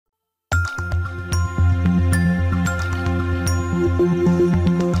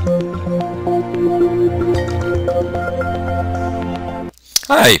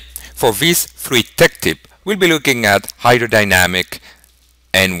Hi! For this fluid tech tip, we'll be looking at hydrodynamic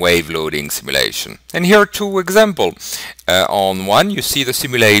and wave loading simulation. And here are two examples. On one, you see the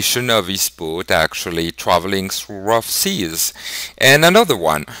simulation of this boat actually traveling through rough seas. And another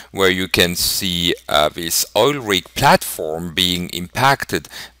one where you can see this oil rig platform being impacted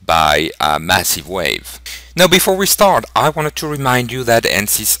by a massive wave. Now, before we start, I wanted to remind you that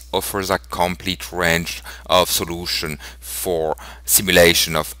Ansys offers a complete range of solutions for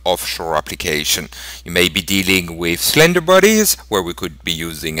simulation of offshore application. You may be dealing with slender bodies, where we could be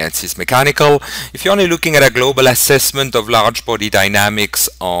using Ansys Mechanical. If you're only looking at a global assessment of large body dynamics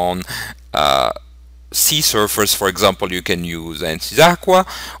on sea surface, for example, you can use Ansys Aqua.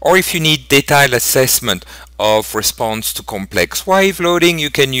 Or if you need detailed assessment of response to complex wave loading, you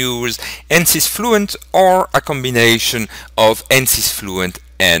can use Ansys Fluent or a combination of Ansys Fluent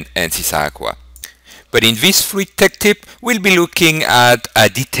and Ansys Aqua. But in this fluid tech tip, we'll be looking at a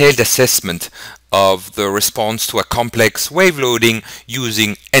detailed assessment of the response to a complex wave loading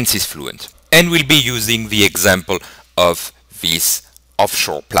using Ansys Fluent. And we'll be using the example of this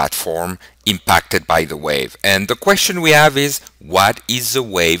offshore platform impacted by the wave. And the question we have is, what is the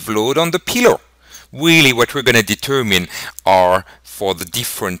wave load on the pillar? Really, what we're going to determine are, for the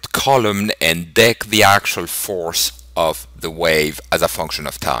different column and deck, the actual force of the wave as a function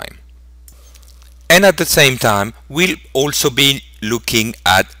of time. And at the same time, we'll also be looking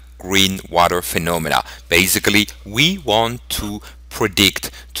at green water phenomena. Basically, we want to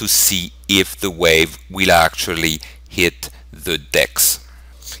predict to see if the wave will actually hit the decks.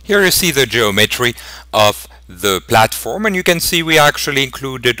 Here you see the geometry of the platform, and you can see we actually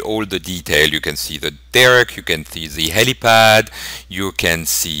included all the detail. You can see the derrick, you can see the helipad, you can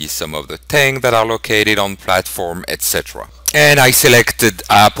see some of the tanks that are located on platform, etc. And I selected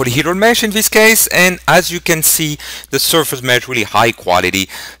a polyhedral mesh in this case, and as you can see, the surface mesh, really high quality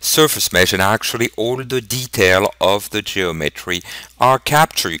surface mesh, and actually all the detail of the geometry are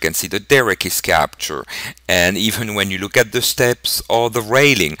captured. You can see the derrick is captured, and even when you look at the steps or the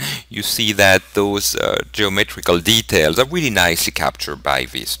railing, you see that those geometrical details are really nicely captured by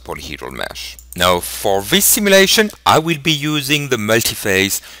this polyhedral mesh. Now, for this simulation, I will be using the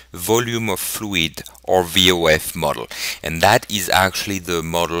multi-phase volume of fluid or VOF model, and that is actually the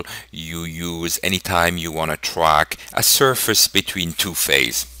model you use anytime you want to track a surface between two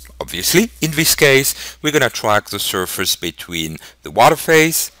phases. Obviously, in this case, we're going to track the surface between the water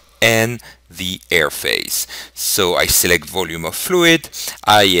phase and the air phase. So I select volume of fluid,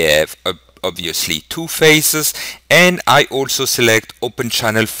 I have obviously two phases, and I also select open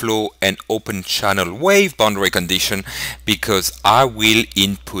channel flow and open channel wave boundary condition because I will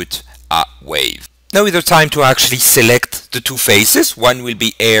input a wave. Now is the time to actually select the two phases. One will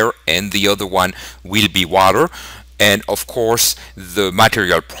be air and the other one will be water. And of course, the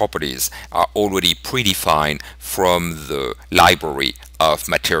material properties are already predefined from the library of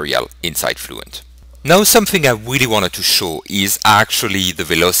material inside Fluent. Now, something I really wanted to show is actually the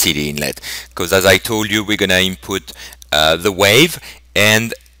velocity inlet, because as I told you, we're going to input the wave,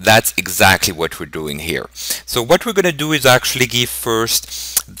 and that's exactly what we're doing here. So what we're going to do is actually give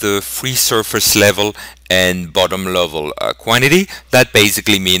first the free surface level and bottom level quantity. That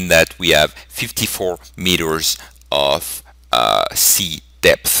basically means that we have 54 meters of sea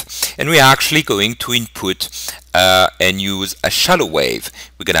depth, and we're actually going to input and use a shallow wave.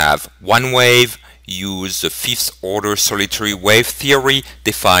 We're going to have one wave, use the fifth order solitary wave theory,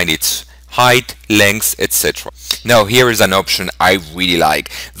 define its height, length, etc. Now here is an option I really like.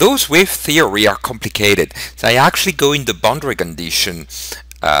 Those wave theory are complicated, so I actually go in the boundary condition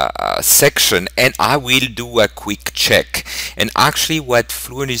section and I will do a quick check. And actually what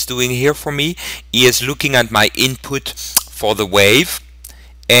Fluent is doing here for me is looking at my input for the wave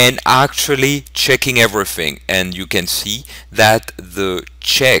and actually checking everything, and you can see that the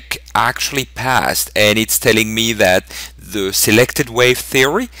check actually passed, and it's telling me that the selected wave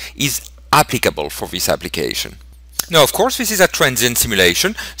theory is applicable for this application. Now, of course, this is a transient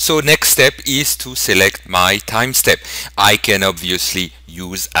simulation, so next step is to select my time step. I can obviously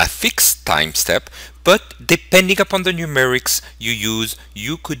use a fixed time step, but depending upon the numerics you use,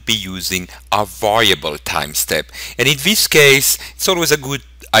 you could be using a variable time step. And in this case, it's always a good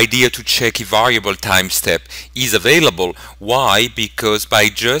idea to check if variable time step is available. Why? Because by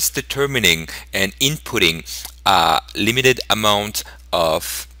just determining and inputting a limited amount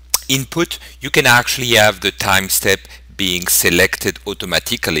of input, you can actually have the time step being selected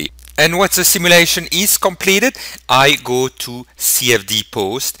automatically. And once the simulation is completed, I go to CFD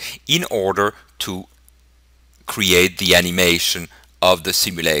post in order to create the animation of the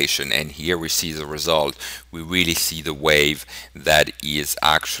simulation. And here we see the result. We really see the wave that is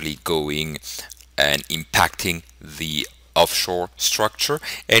actually going and impacting the offshore structure,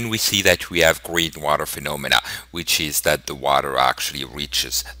 and we see that we have green water phenomena, which is that the water actually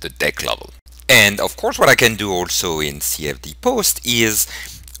reaches the deck level. And of course, what I can do also in CFD Post is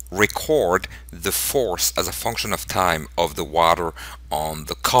record the force as a function of time of the water on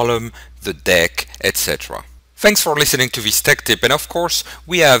the column, the deck, etc. Thanks for listening to this tech tip, and of course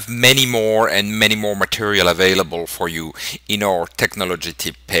we have many more material available for you in our technology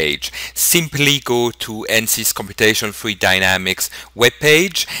tip page. Simply go to Ansys Computational Fluid Dynamics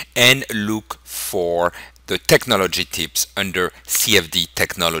webpage and look for the technology tips under CFD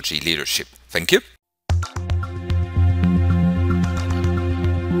Technology Leadership. Thank you.